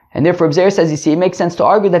up. And therefore Reb Zeir says, you see, it makes sense to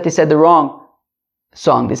argue that they said the wrong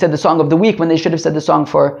song. They said the song of the week when they should have said the song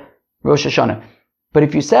for Rosh Hashanah. But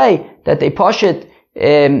if you say that they Pashit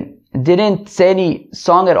didn't say any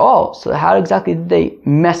song at all, so how exactly did they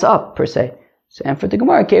mess up, per se? So, and for the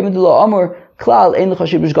Gemara,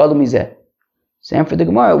 so, and for the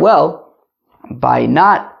Gemara, well, by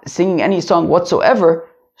not singing any song whatsoever,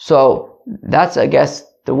 so that's, I guess,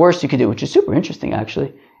 the worst you could do, which is super interesting,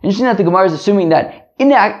 actually. Interesting that the Gemara is assuming that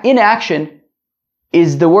inaction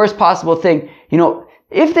is the worst possible thing.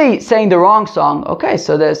 If they sang the wrong song, okay,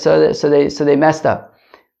 so they messed up.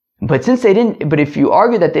 But since they didn't, but if you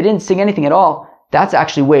argue that they didn't sing anything at all, that's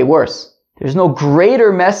actually way worse. There's no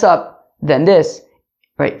greater mess up than this,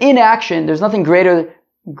 right? Inaction, there's nothing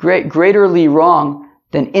greaterly wrong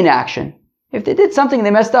than inaction. If they did something,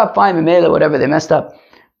 they messed up, fine, memela, whatever, they messed up.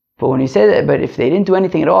 But when you say that, but if they didn't do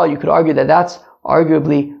anything at all, you could argue that that's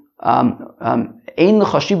arguably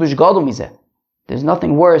there's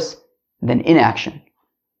nothing worse than inaction.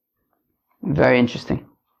 Very interesting.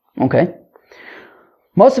 Okay.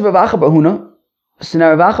 Most of Rav Acha bar Huna, so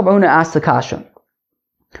now Rav Acha bar Huna asked the kasha.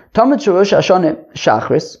 Talmud Rosh Hashanah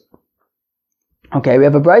Shachris. Okay, we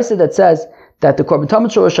have a brisa that says that the Korban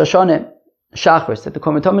Talmud Rosh Hashanah Shachris, that the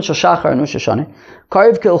Korban Talmud Shachar and Rosh Hashanah,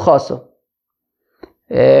 Kariv Kilchaso,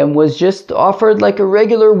 was just offered like a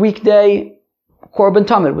regular weekday Korban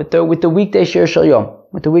Talmud with the weekday Shir Shal Yom,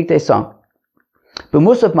 with the weekday song. But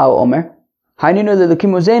Musaf Ma'u Omer, Haininu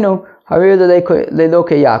Lelukim Uzenu, Harir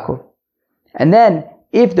Leloke Yaakov. And then,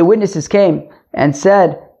 if the witnesses came and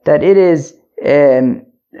said that it is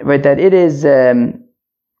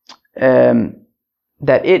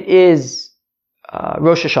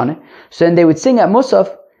Rosh Hashanah, so then they would sing at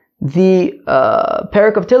Musaf the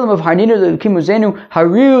parak of Tehillim of Harninu Lelukim Uzenu,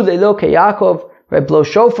 Hariu Leloke Yaakov, right? Blow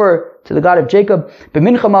shofar to the God of Jacob.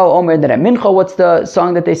 B'mincha Ma'u Omer, and then at Mincha, what's the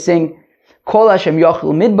song that they sing? Kol Hashem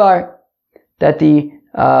Yochel Midbar, that the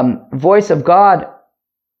voice of God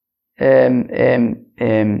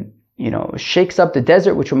shakes up the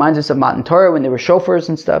desert, which reminds us of Matan Torah when there were shofars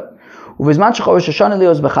and stuff.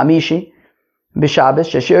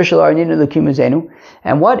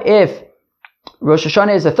 And what if Rosh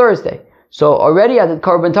Hashanah is a Thursday? So already at the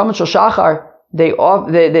Korban Talmud Shel Shachar,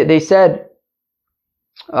 they said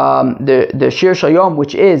the Shir Shal Yom,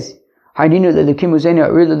 which is Haininu Lelukim Uzenu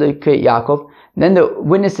Arir Leluke Yaakov. Then the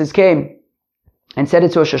witnesses came and said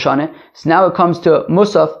it's Rosh Hashanah. So now it comes to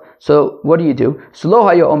Musaf. So what do? So Lo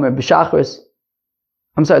Haya Omer B'Shachris.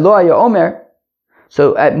 Lo Haya Omer.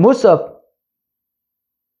 So at Musaf.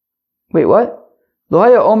 Wait, what? Lo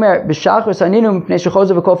Haya Omer B'Shachris Haninu Mipnei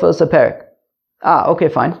Shechozer V'Kofel Saperik. Okay,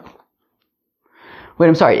 fine. Wait,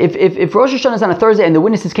 I'm sorry. If Rosh Hashanah is on a Thursday and the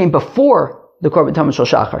witnesses came before the Korban Talmud Shel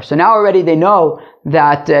Shachar, so now already they know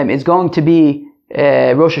that it's going to be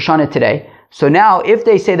Rosh Hashanah today. So now, if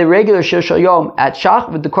they say the regular Shir Shal Yom at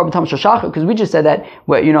Shach with the Korban Talmud Shel Shachar, because we just said that,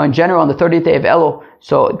 in general on the 30th day of Elul,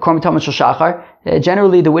 so Korban Talmud Shel Shachar,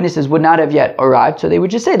 generally the witnesses would not have yet arrived, so they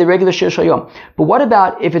would just say the regular Shir Shal Yom. But what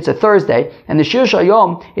about if it's a Thursday and the Shir Shal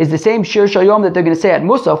Yom is the same Shir Shal Yom that they're going to say at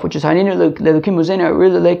Musaf, which is Haninu Lelukim Uzenu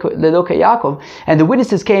Leloke Yaakov, and the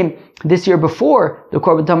witnesses came this year before the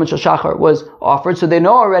Korban Talmud Shel Shachar was offered, so they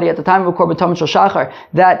know already at the time of the Korban Talmud Shel Shachar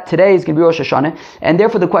that today is going to be Rosh Hashanah, and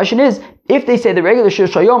therefore the question is, if they say the regular Shir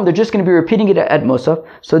Shal Yom, they're just going to be repeating it at Musaf,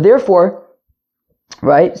 so therefore,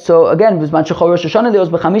 right? So again, so then the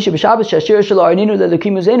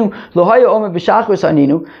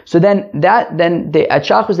at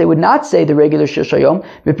Shachris they would not say the regular Shir Shal Yom,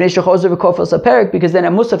 because then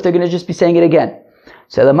at Musaf they're going to just be saying it again.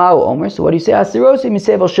 So what do you say? Okay,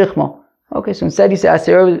 so instead you say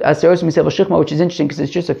Aseros Misev Shikma, which is interesting because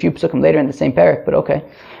it's just a few psukim later in the same parak, but okay.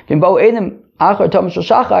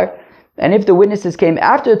 And if the witnesses came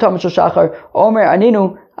after the Talmud Shel Shachar, Omer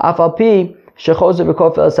Aninu Afalpi Shechozer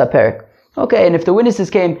V'Kofel Saperik. Okay, and if the witnesses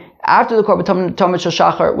came after the Korban Talmud Shel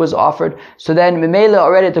Shachar was offered, so then Memela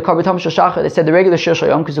already at the Korban Talmud Shel Shachar they said the regular Shir Shal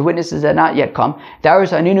Yom because the witnesses had not yet come.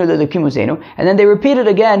 Darus Aninu Lelukim Uzenu, and then they repeated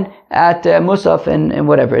again at Musaf and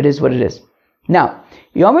whatever it is, what it is. Now,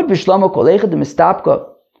 Yomid B'Shlomo Kolecha de Mistapka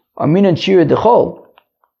Arminan Shira Dechol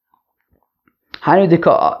Hanu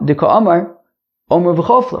Deka Amar Omer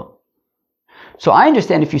V'Choflo. So I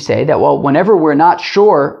understand if you say that, well, whenever we're not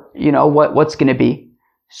sure, what's going to be,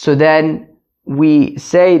 so then we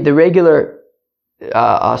say the regular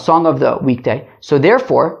song of the weekday. So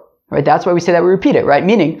therefore, right, that's why we say that we repeat it, right?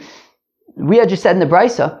 Meaning, we had just said in the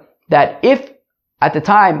Brisa that if at the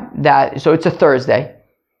time so it's a Thursday,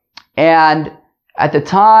 and at the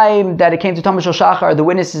time that it came to Tamar Shel Shachar, the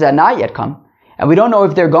witnesses had not yet come, and we don't know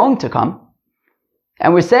if they're going to come.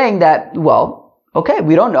 And we're saying that, well, okay,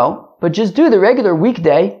 we don't know, but just do the regular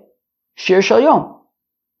weekday Shir Shel Yom.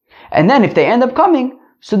 And then if they end up coming,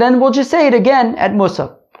 so then we'll just say it again at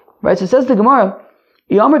Musaf. Right? So it says the Gemara,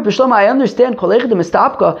 I understand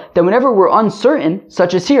that whenever we're uncertain,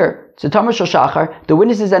 such as here, so Tamar Shel Shachar, the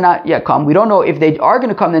witnesses are not yet come. We don't know if they are going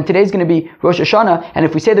to come, then today's going to be Rosh Hashanah, and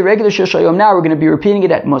if we say the regular Shir Shel Yom now, we're going to be repeating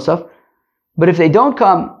it at Musaf. But if they don't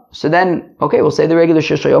come, so then, okay, we'll say the regular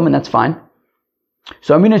Shir Shel Yom, and that's fine.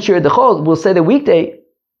 So Aminat Shir Dechol, we'll say the weekday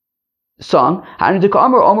song,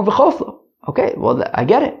 okay, well, I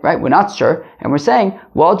get it, right? We're not sure, and we're saying,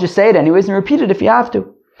 well, just say it anyways and repeat it if you have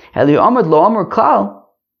to. But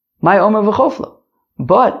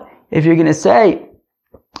if you're going to say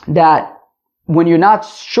that when you're not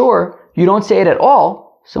sure, you don't say it at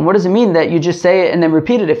all, so what does it mean that you just say it and then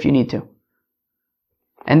repeat it if you need to?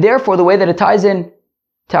 And therefore, the way that it ties in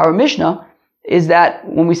to our Mishnah is that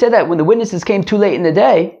when we say that when the witnesses came too late in the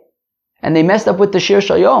day and they messed up with the Shir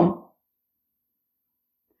Shel Yom,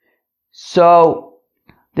 so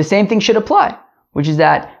the same thing should apply, which is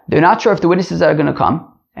that they're not sure if the witnesses are going to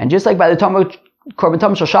come. And just like by the Korban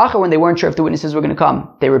Tamar Shel Shachar, when they weren't sure if the witnesses were going to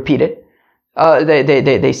come, they repeat it.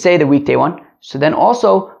 They say the weekday one. So then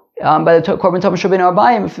also, by the Korban Tamar Shel Ben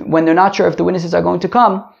Arbayim, when they're not sure if the witnesses are going to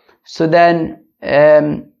come, so then,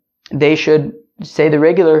 they should say the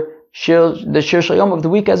regular the Shir Shel Yom of the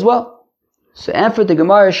week as well. So, and for the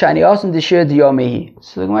Gemara, Shani Asim the Shir Diyomehi.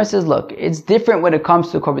 So the Gemara says, look, it's different when it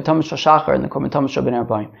comes to the Korban Tamar Shel Shachar and the Korban Tamar Shel Ben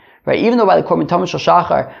Arbayim. Right? Even though by the Korban Tamar Shel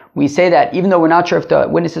Shachar, we say that even though we're not sure if the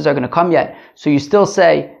witnesses are going to come yet, so you still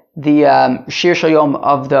say the Shir Shel Yom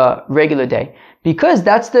of the regular day. Because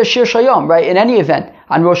that's the Shir Shel Yom, right? In any event,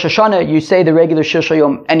 on Rosh Hashanah, you say the regular Shir Shel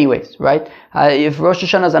Yom anyways, right? If Rosh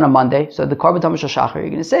Hashanah is on a Monday, so the Korban Tamar Shel Shachar, you're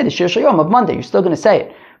going to say the Shir Shel Yom of Monday. You're still going to say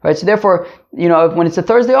it, right? So therefore, when it's a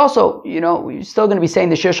Thursday also, you're still going to be saying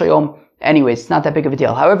the Shir Shel Yom anyways. It's not that big of a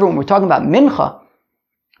deal. However, when we're talking about Mincha,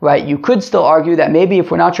 right, you could still argue that maybe if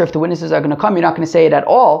we're not sure if the witnesses are going to come, you're not going to say it at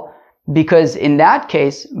all, because in that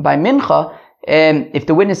case, by Mincha, if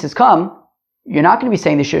the witnesses come, you're not going to be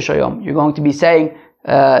saying the Shir Shel Yom. You're going to be saying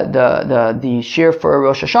the Shir for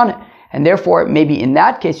Rosh Hashanah. And therefore, maybe in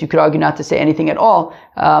that case, you could argue not to say anything at all,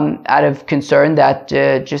 out of concern that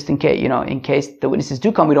just in case, in case the witnesses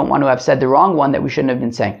do come, we don't want to have said the wrong one that we shouldn't have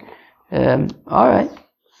been saying. All right.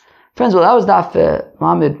 Friends, well, that was Daf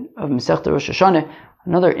Lamed of Masechta Rosh Hashanah.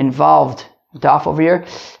 Another involved Daf over here.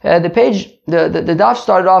 The Daf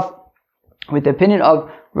started off with the opinion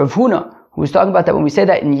of Rav Huna, who was talking about that when we say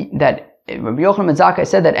that Rabbi Yochanan ben Zakkai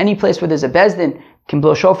said that any place where there's a bezdin can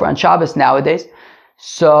blow shofar on Shabbos nowadays.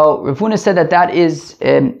 So Rav Huna said that is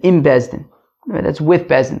in bezdin. Right? That's with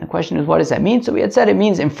bezdin. The question is, what does that mean? So we had said it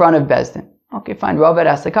means in front of bezdin. Okay, fine. Ravad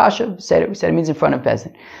asked the kasha. We said it means in front of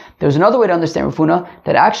bezdin. There's another way to understand Rav Huna,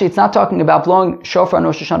 that actually it's not talking about blowing shofar on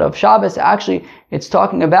Rosh Hashanah of Shabbos. Actually, it's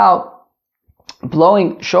talking about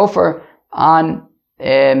blowing shofar on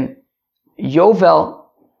Yovel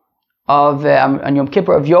on Yom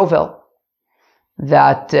Kippur of Yovel.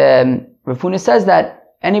 That Rav Huna says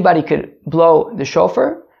that anybody could blow the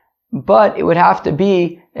shofar, but it would have to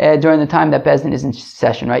be during the time that Bezdin is in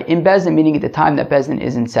session, right? In Bezdin, meaning at the time that Bezdin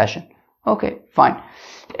is in session. Okay, fine.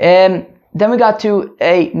 Then we got to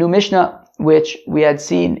a new Mishnah, which we had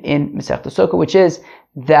seen in Masechta Sukkah, which is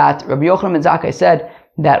that Rabbi Yochanan ben Zakkai said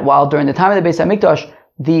that while during the time of the Beis HaMikdash,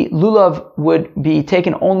 the lulav would be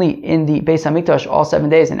taken only in the Beis HaMikdash all 7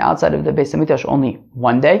 days, and outside of the Beis HaMikdash only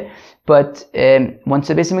 1 day. But once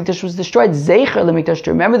the Beis HaMikdash was destroyed, Zeicher LeMikdash,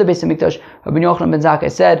 to remember the Beis HaMikdash, Rabbi Yochanan ben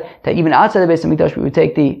Zakkai said that even outside the Beis HaMikdash, we would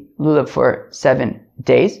take the lulav for 7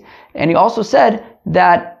 days. And he also said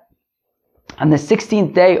that on the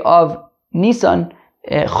 16th day of Nisan,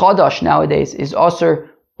 Chodosh nowadays is Asr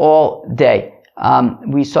all day.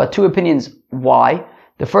 We saw two opinions why.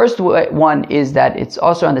 The first one is that it's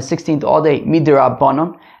also on the 16th all day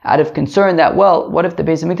midrabanon, out of concern that, well, what if the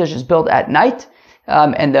Beis HaMikdash is built at night,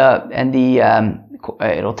 it'll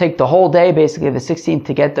take the whole day, basically the 16th,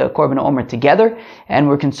 to get the Korban Omer together, and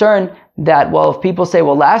we're concerned that, well, if people say,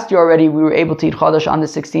 well, last year already we were able to eat Chodesh on the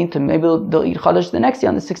 16th, and maybe they'll eat Chodesh the next year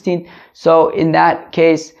on the 16th. So in that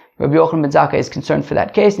case, Rabbi Yochanan ben Zakkai is concerned for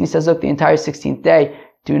that case, and he says, look, the entire 16th day,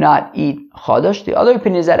 do not eat Chodesh. The other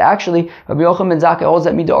opinion is that actually Rabbi Yochanan ben Zakkai holds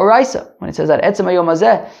that midoraisa. When it says that etzem hayom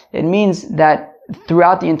hazeh, it means that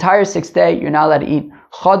throughout the entire 6th day, you're not allowed to eat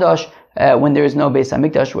Chodesh when there is no Beis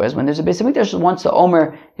HaMikdash, whereas when there's a Beis HaMikdash, once the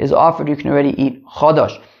Omer is offered, you can already eat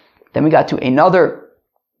Chodesh. Then we got to another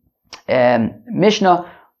Mishnah,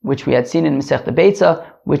 which we had seen in Masechta Beitza,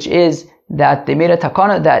 which is that they made a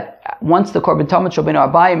takana that once the Korban Tamid Shel Bein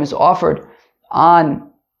Arbayim is offered on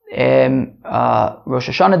Rosh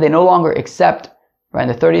Hashanah, they no longer accept, right, on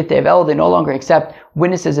the 30th day of Elul, they no longer accept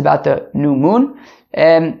witnesses about the new moon,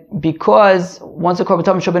 because once the Korban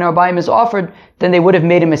Tamid Shel Bein Arbayim is offered, then they would have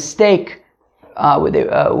made a mistake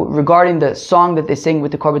regarding the song that they sing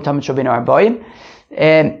with the Korban Tamid Shel Bein Arbayim,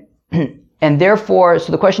 and therefore,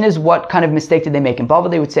 so the question is, what kind of mistake did they make? In Bava,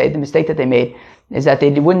 they would say the mistake that they made is that they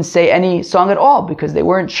wouldn't say any song at all because they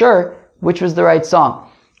weren't sure which was the right song.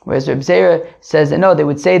 Whereas Reb Zera says that no, they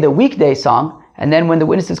would say the weekday song, and then when the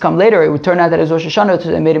witnesses come later, it would turn out that it was Rosh Hashanah, so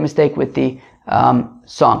they made a mistake with the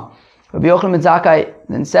song. Rabbi Yochanan ben Zakkai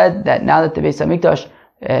then said that now that the Beis Hamikdash,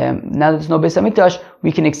 now that there's no Beis Hamikdash,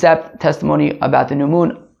 we can accept testimony about the new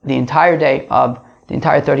moon the entire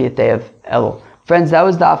 30th day of Elul. Friends, that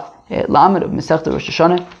was Daf Lamed of Masechta Rosh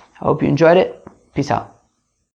Hashanah. I hope you enjoyed it. Peace out.